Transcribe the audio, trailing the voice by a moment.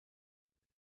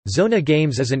Xona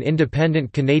Games is an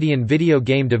independent Canadian video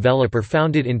game developer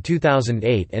founded in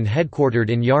 2008 and headquartered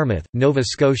in Yarmouth, Nova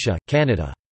Scotia,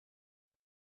 Canada.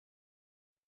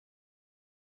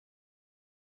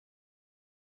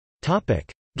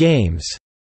 Games.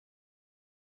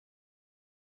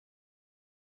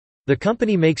 The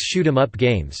company makes shoot-'em-up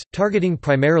games, targeting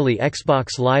primarily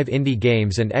Xbox Live indie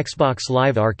games and Xbox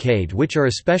Live Arcade, which are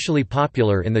especially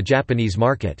popular in the Japanese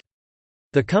market.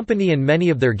 The company and many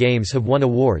of their games have won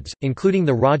awards, including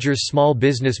the Rogers Small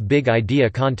Business Big Idea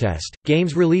Contest.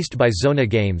 Games released by Xona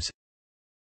Games.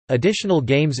 Additional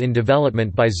games in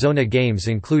development by Xona Games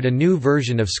include a new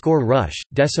version of Score Rush,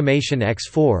 Decimation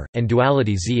X4, and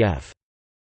Duality ZF.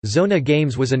 Xona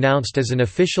Games was announced as an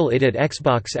official id at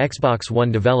Xbox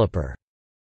One developer.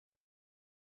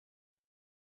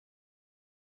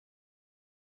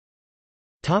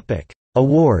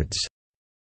 Awards.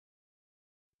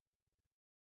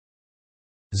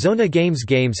 Xona Games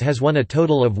has won a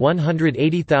total of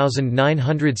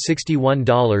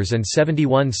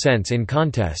 $180,961.71 in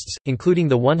contests, including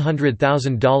the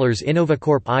 $100,000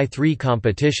 InnovaCorp i3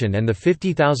 competition and the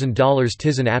 $50,000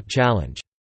 Tizen App Challenge.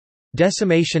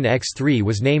 Decimation X3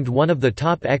 was named one of the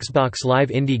top Xbox Live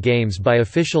indie games by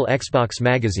official Xbox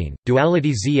magazine.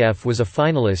 Duality ZF was a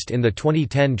finalist in the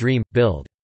 2010 Dream Build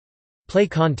Play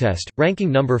contest, ranking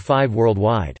number 5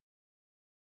 worldwide.